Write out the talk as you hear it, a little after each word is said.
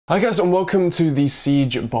Hi guys, and welcome to the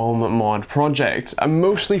Siege Bomb mod project. I'm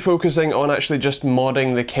mostly focusing on actually just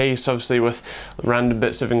modding the case, obviously with random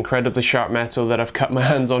bits of incredibly sharp metal that I've cut my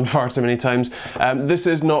hands on far too many times. This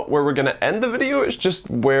is not where we're going to end the video, it's just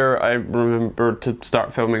where I remembered to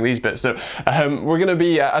start filming these bits. So we're going to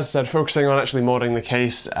be, as I said, focusing on actually modding the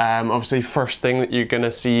case. Obviously first thing that you're going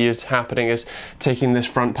to see is happening is taking this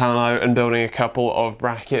front panel out and building a couple of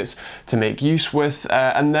brackets to make use with,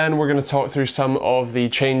 and then we're going to talk through some of the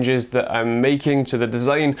changes that I'm making to the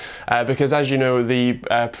design, because as you know,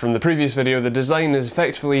 from the previous video, the design is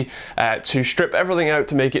effectively to strip everything out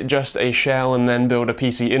to make it just a shell and then build a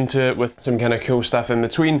PC into it with some kind of cool stuff in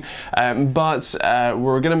between, but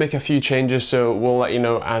we're going to make a few changes, so we'll let you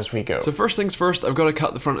know as we go. So first things first, I've got to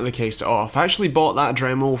cut the front of the case off. I actually bought that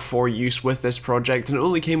Dremel for use with this project and it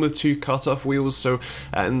only came with 2 cut-off wheels, so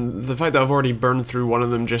and the fact that I've already burned through one of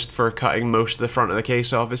them just for cutting most of the front of the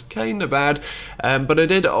case off is kind of bad, but I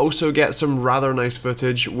did also get some rather nice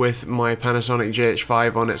footage with my Panasonic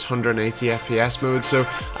GH5 on its 180 FPS mode, so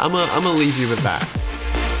I'm gonna leave you with that.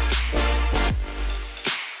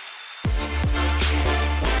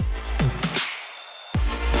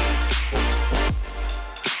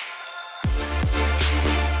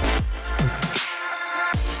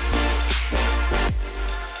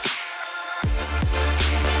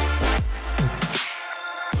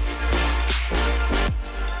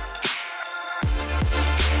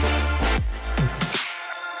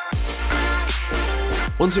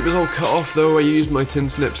 Once it was all cut off though, I used my tin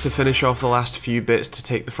snips to finish off the last few bits to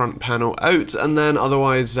take the front panel out, and then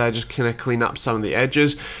otherwise just kind of clean up some of the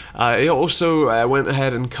edges. I also went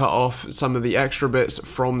ahead and cut off some of the extra bits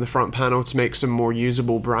from the front panel to make some more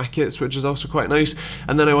usable brackets, which is also quite nice,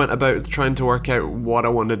 and then I went about trying to work out what I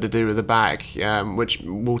wanted to do with the back, which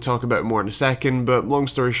we'll talk about more in a second, but long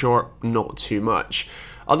story short, not too much.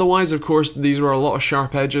 Otherwise, of course, these were a lot of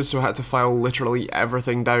sharp edges, so I had to file literally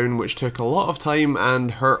everything down, which took a lot of time and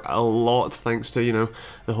hurt a lot, thanks to, you know,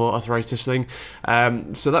 the whole arthritis thing.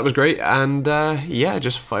 So that was great, and yeah,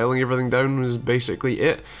 just filing everything down was basically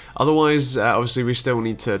it. Otherwise, obviously we still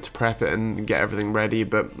need to prep it and get everything ready,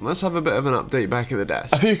 but let's have a bit of an update back at the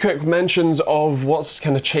desk. A few quick mentions of what's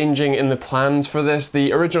kind of changing in the plans for this.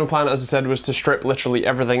 The original plan, as I said, was to strip literally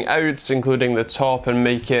everything out, including the top, and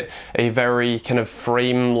make it a very kind of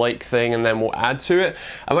frame-like thing, and then we'll add to it.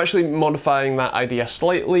 I'm actually modifying that idea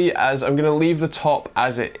slightly, as I'm going to leave the top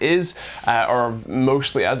as it is, or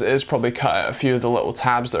mostly as it is, probably cut out a few of the little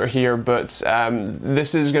tabs that are here, but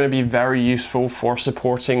this is going to be very useful for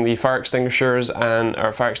supporting the fire extinguishers and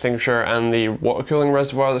the water cooling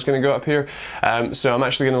reservoir that's going to go up here, so I'm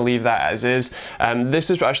actually going to leave that as is. This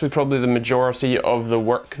is actually probably the majority of the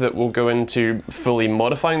work that will go into fully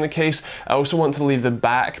modifying the case. I also want to leave the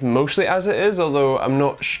back mostly as it is, although I'm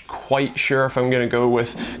not quite sure if I'm going to go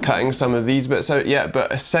with cutting some of these bits out yet,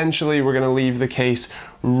 but essentially we're going to leave the case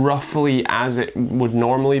roughly as it would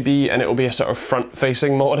normally be, and it will be a sort of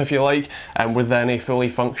front-facing mod, if you like, with then a fully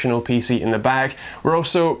functional PC in the back. We're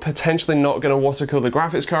also potentially not going to water cool the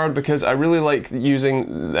graphics card because I really like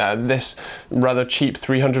using this rather cheap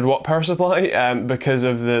 300 watt power supply because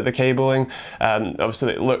of the cabling.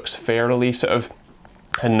 Obviously it looks fairly sort of,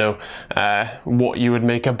 I don't know what you would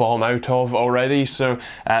make a bomb out of already, so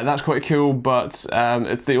that's quite cool, but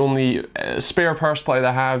it's the only spare power supply that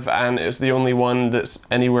I have, and it's the only one that's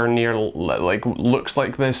anywhere near like looks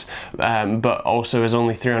like this, but also is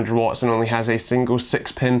only 300 watts and only has a single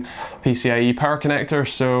 6-pin PCIe power connector,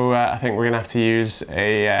 so I think we're gonna have to use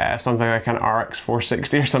a something like an RX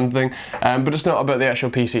 460 or something, but it's not about the actual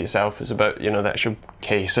PC itself, it's about, you know, the actual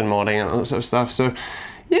case and modding and all that sort of stuff. So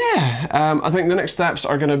yeah, I think the next steps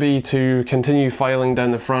are going to be to continue filing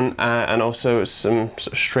down the front and also some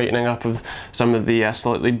sort of straightening up of some of the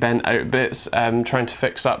slightly bent out bits, trying to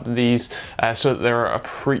fix up these so that they're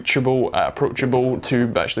approachable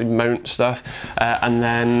to actually mount stuff, and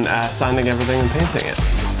then sanding everything and painting it.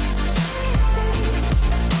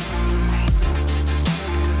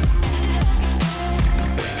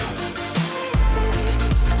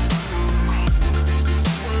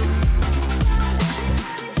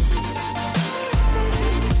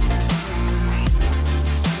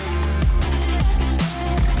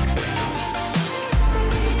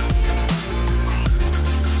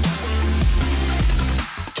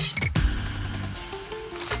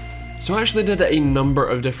 So I actually did a number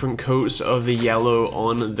of different coats of the yellow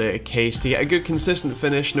on the case to get a good consistent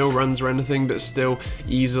finish, no runs or anything, but still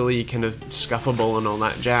easily kind of scuffable and all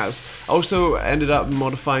that jazz. Also ended up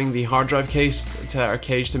modifying the hard drive case to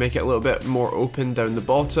cage to make it a little bit more open down the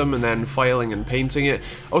bottom, and then filing and painting it.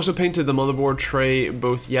 Also painted the motherboard tray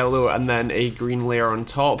both yellow and then a green layer on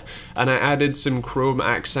top, and I added some chrome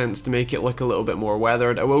accents to make it look a little bit more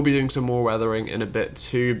weathered. I will be doing some more weathering in a bit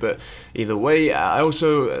too, but either way, I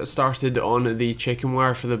also started on the chicken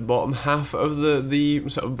wire for the bottom half of the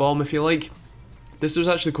sort of bomb, if you like. This was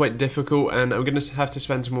actually quite difficult, and I'm going to have to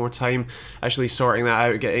spend some more time actually sorting that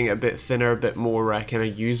out, getting it a bit thinner, a bit more kind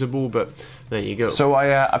of usable, but there you go. So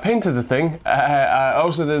I painted the thing. I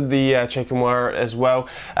also did the chicken wire as well.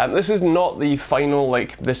 This is not the final,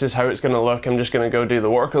 like, this is how it's going to look. I'm just going to go do the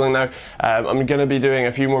water cooling now. I'm going to be doing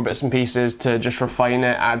a few more bits and pieces to just refine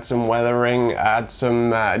it, add some weathering, add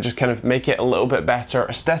some, just kind of make it a little bit better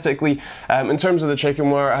aesthetically. In terms of the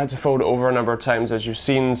chicken wire, I had to fold it over a number of times, as you've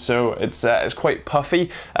seen, so it's quite puffy.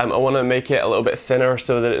 I want to make it a little bit thinner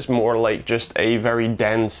so that it's more like just a very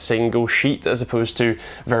dense single sheet as opposed to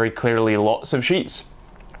very clearly lots of sheets.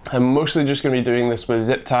 I'm mostly just going to be doing this with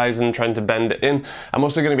zip ties and trying to bend it in. I'm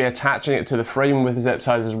also going to be attaching it to the frame with zip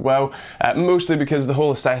ties as well, mostly because the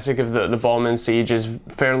whole aesthetic of the bomb in Siege is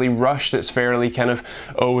fairly rushed. It's fairly kind of,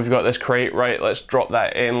 oh, we've got this crate, right, let's drop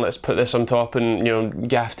that in, let's put this on top and, you know,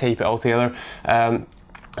 gaff tape it all together.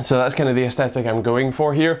 So that's kind of the aesthetic I'm going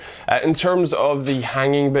for here. In terms of the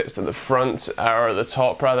hanging bits at the front, or at the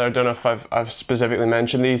top rather, I don't know if I've specifically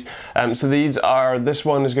mentioned these. So these are, this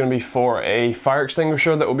one is going to be for a fire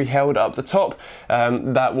extinguisher that will be held up the top.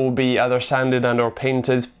 That will be either sanded and or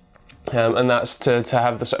painted. And that's to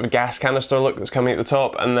have the sort of gas canister look that's coming at the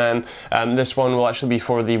top, and then this one will actually be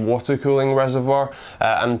for the water cooling reservoir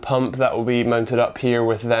and pump that will be mounted up here,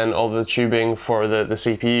 with then all the tubing for the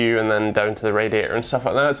CPU and then down to the radiator and stuff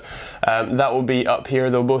like that. That will be up here.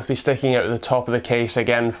 They'll both be sticking out at the top of the case,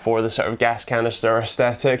 again for the sort of gas canister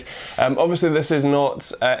aesthetic. Obviously this is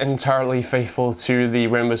not entirely faithful to the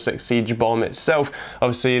Rainbow Six Siege bomb itself.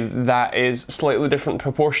 Obviously that is slightly different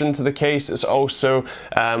proportion to the case. It's also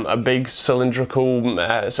a big cylindrical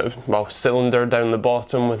sort of, well, cylinder down the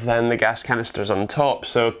bottom with then the gas canisters on top,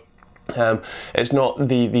 so it's not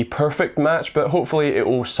the perfect match, but hopefully it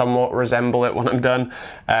will somewhat resemble it when I'm done,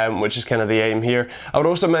 which is kind of the aim here. I would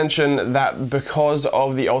also mention that because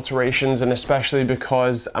of the alterations, and especially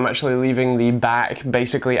because I'm actually leaving the back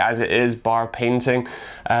basically as it is, bar painting,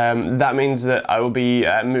 that means that I will be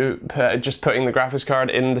just putting the graphics card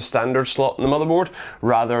in the standard slot in the motherboard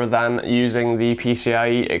rather than using the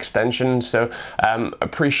PCIe extension. So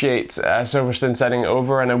appreciate Silverstone sending it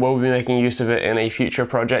over, and I will be making use of it in a future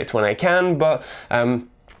project when I can, but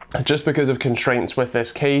just because of constraints with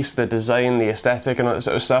this case, the design, the aesthetic and all that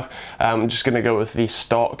sort of stuff, I'm just going to go with the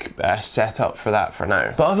stock setup for that for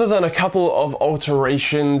now. But other than a couple of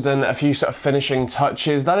alterations and a few sort of finishing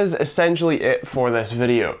touches, that is essentially it for this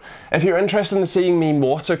video. If you're interested in seeing me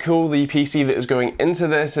water cool the PC that is going into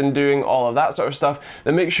this and doing all of that sort of stuff,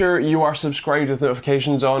 then make sure you are subscribed with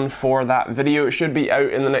notifications on for that video. It should be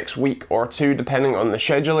out in the next week or two, depending on the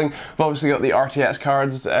scheduling. We've obviously got the RTX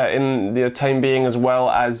cards in the time being, as well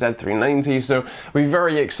as Z390, so it'll be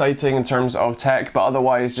very exciting in terms of tech, but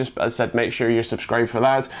otherwise, just as I said, make sure you're subscribed for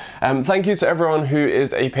that. Thank you to everyone who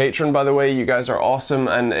is a patron, by the way. You guys are awesome,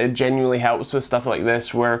 and it genuinely helps with stuff like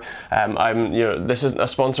this, where this isn't a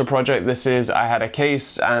sponsor project. This is, I had a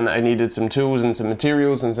case and I needed some tools and some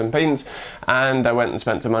materials and some paints, and I went and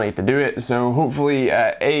spent some money to do it. So hopefully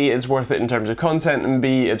A, it's worth it in terms of content, and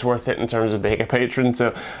B, it's worth it in terms of being a patron.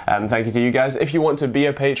 So thank you to you guys. If you want to be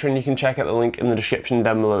a patron, you can check out the link in the description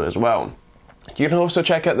down below as well. You can also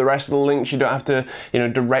check out the rest of the links. You don't have to,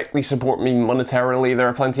 directly support me monetarily. There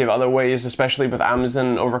are plenty of other ways, especially with Amazon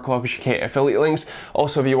and Overclock UK affiliate links.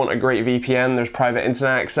 Also, if you want a great VPN, there's private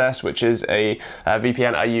internet access, which is a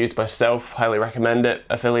VPN I used myself. Highly recommend it.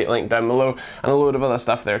 Affiliate link down below, and a load of other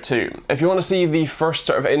stuff there too. If you want to see the first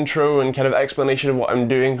sort of intro and kind of explanation of what I'm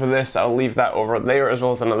doing for this, I'll leave that over there, as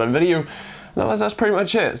well as another video. Otherwise, that's pretty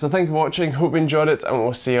much it. So thank you for watching. Hope you enjoyed it, and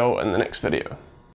we'll see you all in the next video.